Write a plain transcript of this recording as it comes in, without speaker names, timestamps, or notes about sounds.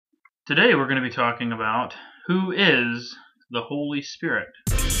Today we're going to be talking about who is the Holy Spirit.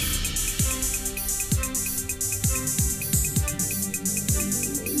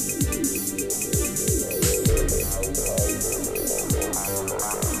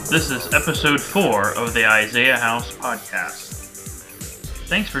 This is episode 4 of the Isaiah House podcast.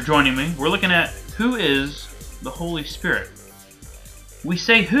 Thanks for joining me. We're looking at who is the Holy Spirit. We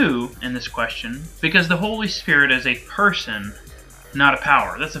say who in this question because the Holy Spirit is a person, not a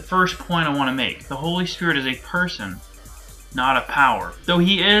power. That's the first point I want to make. The Holy Spirit is a person, not a power. Though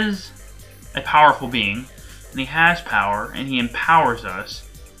he is a powerful being, and he has power, and he empowers us,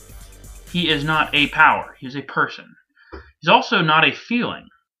 he is not a power. He is a person. He's also not a feeling.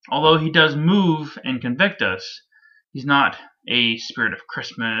 Although he does move and convict us, he's not a spirit of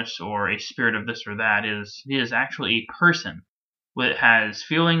Christmas or a spirit of this or that. He is actually a person that has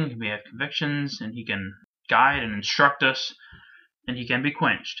feeling, we have convictions, and he can guide and instruct us, and he can be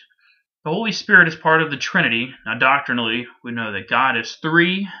quenched. The Holy Spirit is part of the Trinity. Now, doctrinally, we know that God is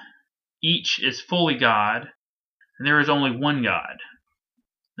three, each is fully God, and there is only one God.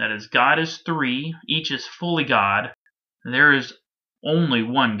 That is, God is three, each is fully God, and there is only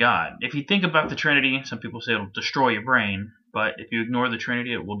one God. If you think about the Trinity, some people say it'll destroy your brain, but if you ignore the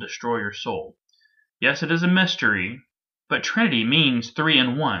Trinity, it will destroy your soul. Yes, it is a mystery, but Trinity means three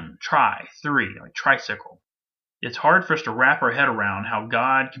in one. Three, like tricycle. It's hard for us to wrap our head around how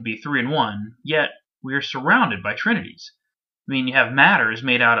God can be three in one, yet we are surrounded by trinities. I mean, you have matter is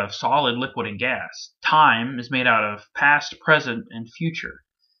made out of solid, liquid, and gas. Time is made out of past, present, and future.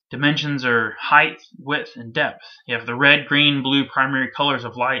 Dimensions are height, width, and depth. You have the red, green, blue primary colors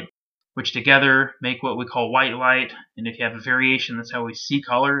of light, which together make what we call white light. And if you have a variation, that's how we see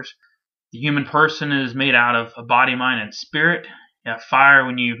colors. The human person is made out of a body, mind, and spirit. You have fire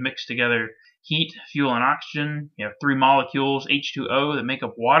when you mix together heat, fuel, and oxygen. You have three molecules, H2O, that make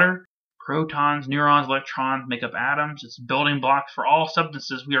up water. Protons, neurons, electrons make up atoms. It's building blocks for all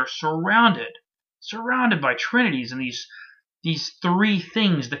substances. We are surrounded by trinities and these three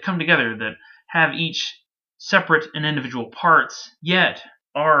things that come together that have each separate and individual parts, yet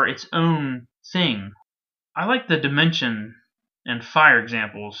are its own thing. I like the dimension and fire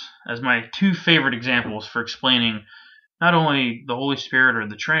examples as my two favorite examples for explaining not only the Holy Spirit or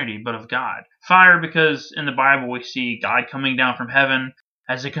the Trinity, but of God. Fire, because in the Bible we see God coming down from heaven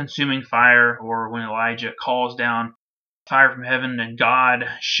as a consuming fire, or when Elijah calls down fire from heaven and God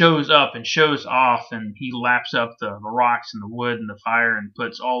shows up and shows off, and he laps up the rocks and the wood and the fire and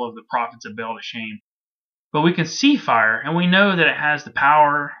puts all of the prophets of Baal to shame. But we can see fire, and we know that it has the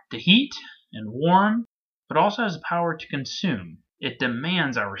power to heat and warm, but also has the power to consume. It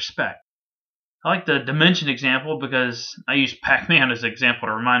demands our respect. I like the dimension example because I use Pac-Man as an example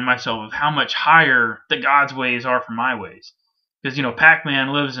to remind myself of how much higher the God's ways are from my ways. Because,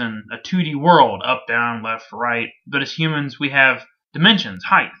 Pac-Man lives in a 2D world, up, down, left, right. But as humans, we have dimensions,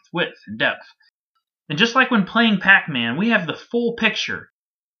 height, width, and depth. And just like when playing Pac-Man, we have the full picture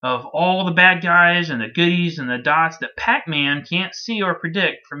of all the bad guys and the goodies and the dots that Pac-Man can't see or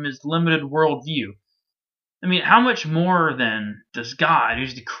predict from his limited world view. I mean, how much more then does God,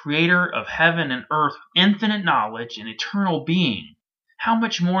 who's the creator of heaven and earth, infinite knowledge and eternal being, how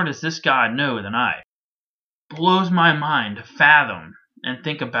much more does this God know than I? Blows my mind to fathom and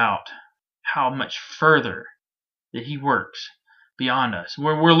think about how much further that he works beyond us.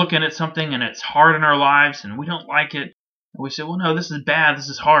 We're looking at something and it's hard in our lives and we don't like it. And we say, well, no, this is bad, this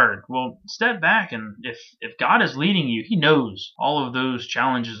is hard. Well, step back, and if God is leading you, he knows all of those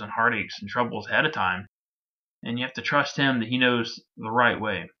challenges and heartaches and troubles ahead of time. And you have to trust him that he knows the right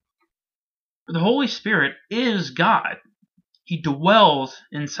way. But the Holy Spirit is God. He dwells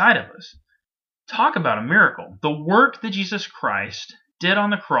inside of us. Talk about a miracle. The work that Jesus Christ did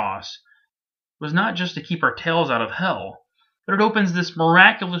on the cross was not just to keep our tails out of hell, but it opens this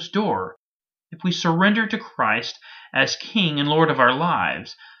miraculous door. If we surrender to Christ as King and Lord of our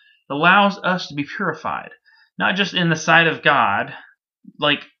lives, it allows us to be purified, not just in the sight of God,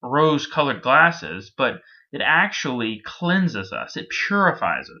 like rose-colored glasses, but it actually cleanses us. It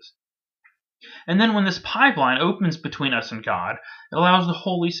purifies us. And then when this pipeline opens between us and God, it allows the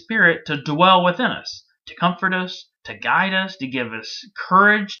Holy Spirit to dwell within us, to comfort us, to guide us, to give us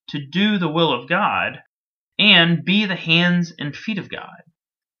courage to do the will of God, and be the hands and feet of God.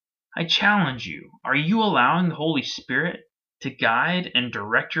 I challenge you, are you allowing the Holy Spirit to guide and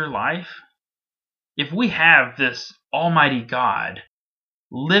direct your life? If we have this Almighty God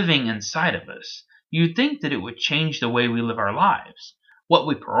living inside of us, you'd think that it would change the way we live our lives. What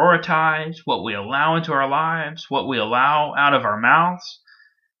we prioritize, what we allow into our lives, what we allow out of our mouths,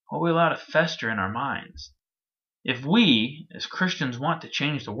 what we allow to fester in our minds. If we, as Christians, want to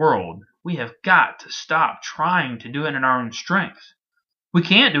change the world, we have got to stop trying to do it in our own strength. We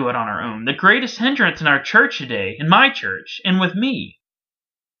can't do it on our own. The greatest hindrance in our church today, in my church, and with me,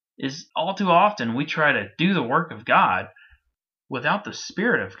 is all too often we try to do the work of God without the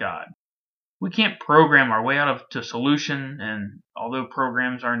Spirit of God. We can't program our way to a solution, and although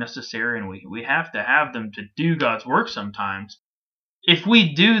programs are necessary and we have to have them to do God's work sometimes, if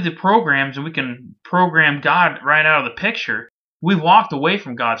we do the programs and we can program God right out of the picture, we walked away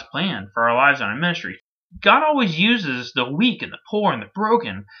from God's plan for our lives and our ministry. God always uses the weak and the poor and the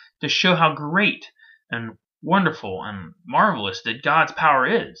broken to show how great and wonderful and marvelous that God's power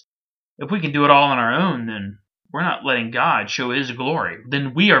is. If we can do it all on our own, then we're not letting God show His glory.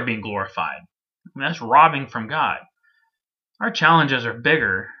 Then we are being glorified. That's robbing from God. Our challenges are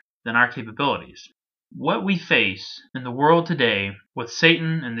bigger than our capabilities. What we face in the world today, with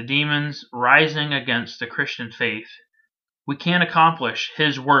Satan and the demons rising against the Christian faith, we can't accomplish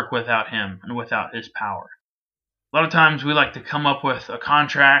His work without Him and without His power. A lot of times we like to come up with a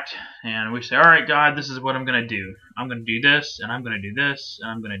contract and we say, all right, God, this is what I'm going to do. I'm going to do this, and I'm going to do this,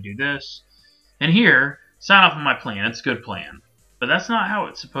 and I'm going to do this. And here, sign off on my plan. It's a good plan. But that's not how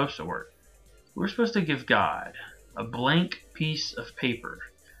it's supposed to work. We're supposed to give God a blank piece of paper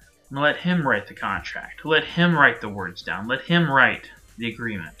and let Him write the contract. Let Him write the words down. Let Him write the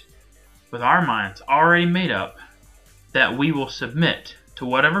agreement. With our minds already made up, that we will submit to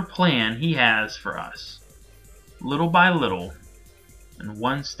whatever plan He has for us, little by little, and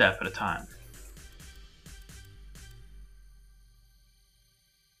one step at a time.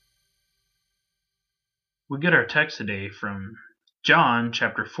 We get our text today from John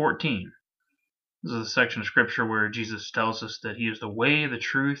chapter 14. This is a section of scripture where Jesus tells us that He is the way, the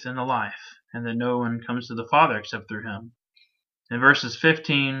truth, and the life, and that no one comes to the Father except through Him. In verses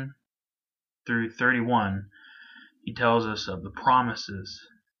 15 through 31, He tells us of the promises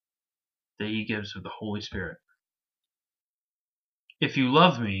that He gives of the Holy Spirit. If you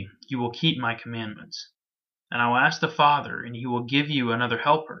love me, you will keep my commandments. And I will ask the Father, and He will give you another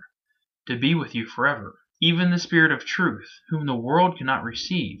helper, to be with you forever, even the Spirit of truth, whom the world cannot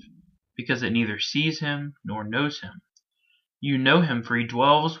receive, because it neither sees Him nor knows Him. You know Him, for He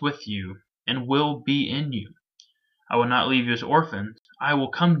dwells with you and will be in you. I will not leave you as orphans. I will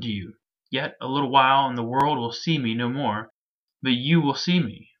come to you. Yet a little while, and the world will see me no more. But you will see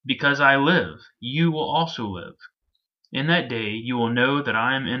me. Because I live, you will also live. In that day you will know that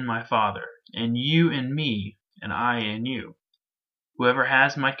I am in my Father, and you in me, and I in you. Whoever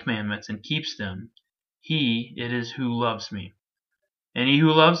has my commandments and keeps them, he it is who loves me. And he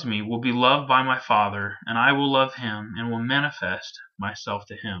who loves me will be loved by my Father, and I will love him, and will manifest myself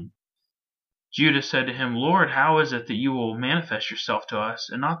to him. Judas said to Him, Lord, how is it that you will manifest yourself to us,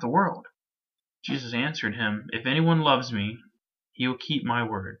 and not the world? Jesus answered him, If anyone loves me, he will keep my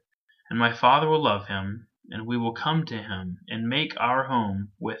word, and my Father will love him, and we will come to him, and make our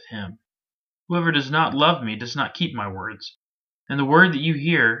home with him. Whoever does not love me does not keep my words, and the word that you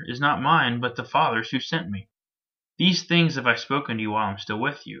hear is not mine, but the Father's who sent me. These things have I spoken to you while I am still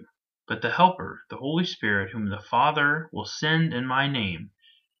with you. But the Helper, the Holy Spirit, whom the Father will send in my name,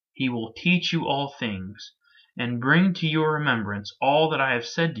 He will teach you all things, and bring to your remembrance all that I have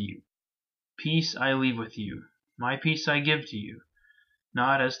said to you. Peace I leave with you, my peace I give to you.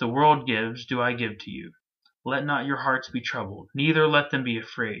 Not as the world gives do I give to you. Let not your hearts be troubled, neither let them be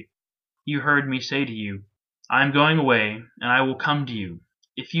afraid. You heard me say to you, I am going away, and I will come to you.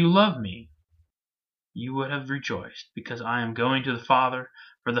 If you love me, you would have rejoiced, because I am going to the Father,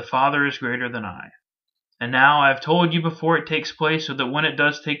 for the Father is greater than I. And now I have told you before it takes place, so that when it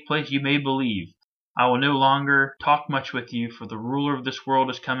does take place you may believe. I will no longer talk much with you, for the ruler of this world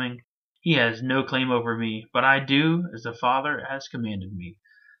is coming. He has no claim over me, but I do as the Father has commanded me,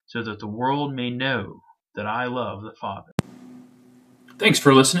 so that the world may know that I love the Father. Thanks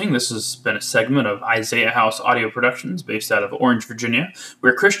for listening. This has been a segment of Isaiah House Audio Productions based out of Orange, Virginia.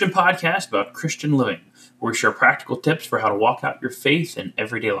 We're a Christian podcast about Christian living, where we share practical tips for how to walk out your faith in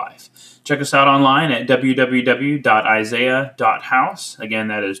everyday life. Check us out online at www.isaiah.house. Again,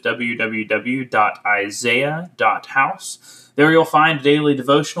 that is www.isaiah.house. There you'll find a daily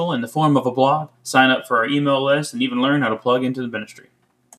devotional in the form of a blog, sign up for our email list, and even learn how to plug into the ministry.